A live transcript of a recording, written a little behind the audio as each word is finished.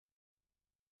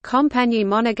Compagnie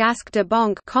Monégasque de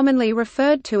Banque, commonly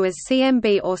referred to as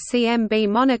CMB or CMB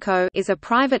Monaco, is a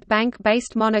private bank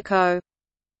based Monaco.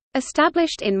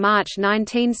 Established in March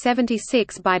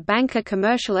 1976 by Banca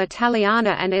Commerciale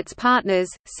Italiana and its partners,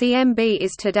 CMB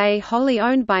is today wholly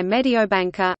owned by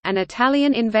Mediobanca, an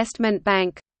Italian investment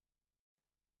bank.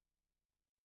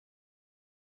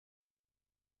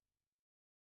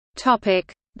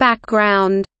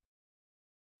 Background.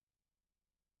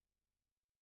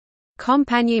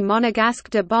 Compagnie Monégasque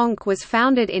de Banque was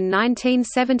founded in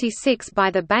 1976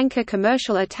 by the Banca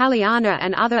Commerciale Italiana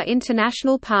and other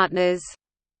international partners.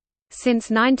 Since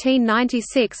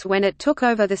 1996, when it took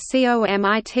over the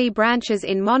COMIT branches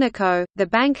in Monaco, the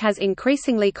bank has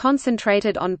increasingly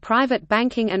concentrated on private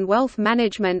banking and wealth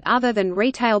management other than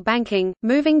retail banking,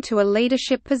 moving to a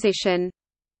leadership position.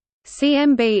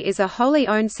 CMB is a wholly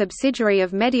owned subsidiary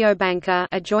of Mediobanca,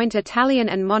 a joint Italian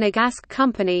and Monegasque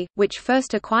company, which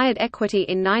first acquired equity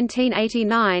in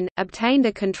 1989, obtained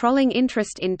a controlling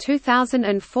interest in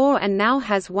 2004 and now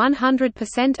has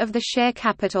 100% of the share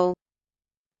capital.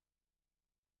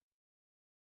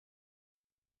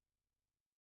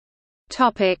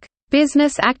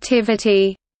 Business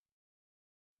activity.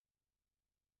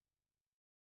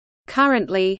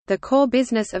 Currently, the core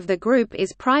business of the group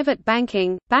is private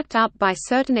banking, backed up by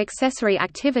certain accessory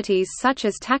activities such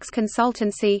as tax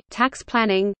consultancy, tax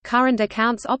planning, current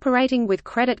accounts operating with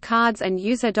credit cards and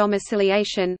user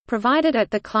domiciliation, provided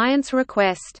at the client's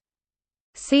request.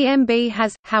 CMB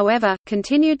has, however,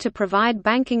 continued to provide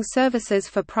banking services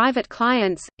for private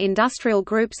clients, industrial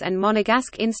groups and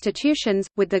Monegasque institutions,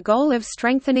 with the goal of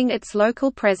strengthening its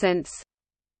local presence.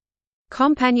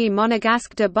 Compagnie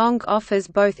Monégasque de Banque offers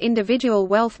both individual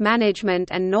wealth management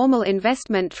and normal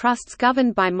investment trusts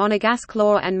governed by Monegasque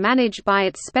law and managed by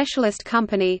its specialist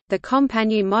company, the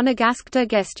Compagnie Monégasque de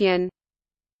Gestion.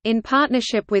 In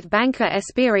partnership with Banca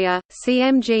Esperia,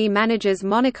 CMG manages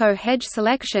Monaco Hedge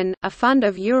Selection, a fund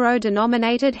of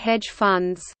euro-denominated hedge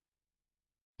funds.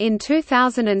 In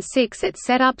 2006 it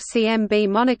set up CMB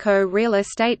Monaco Real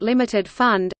Estate Limited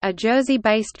Fund, a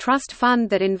Jersey-based trust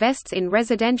fund that invests in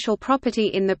residential property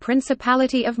in the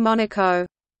Principality of Monaco.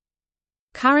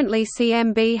 Currently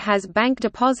CMB has bank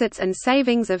deposits and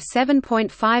savings of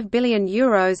 €7.5 billion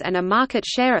and a market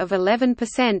share of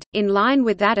 11%, in line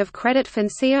with that of Credit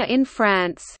Foncier in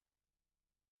France.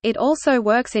 It also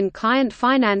works in client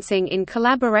financing in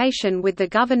collaboration with the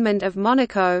Government of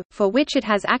Monaco, for which it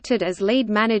has acted as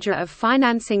lead manager of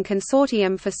financing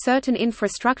consortium for certain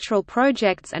infrastructural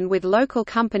projects and with local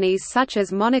companies such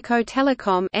as Monaco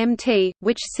Telecom (MT),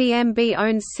 which CMB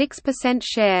owns 6%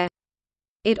 share.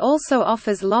 It also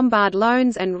offers Lombard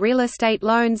loans and real estate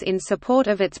loans in support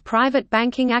of its private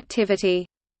banking activity.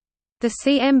 The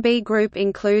CMB Group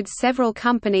includes several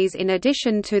companies in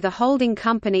addition to the holding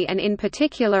company and in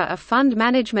particular a fund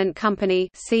management company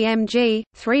CMG,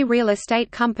 3 real estate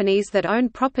companies that own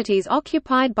properties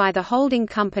occupied by the holding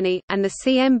company, and the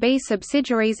CMB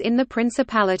subsidiaries in the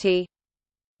Principality.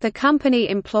 The company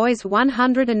employs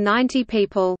 190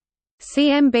 people.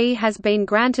 CMB has been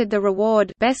granted the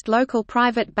reward Best Local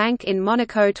Private Bank in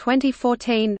Monaco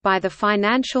 2014 by the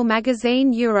financial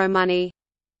magazine Euromoney.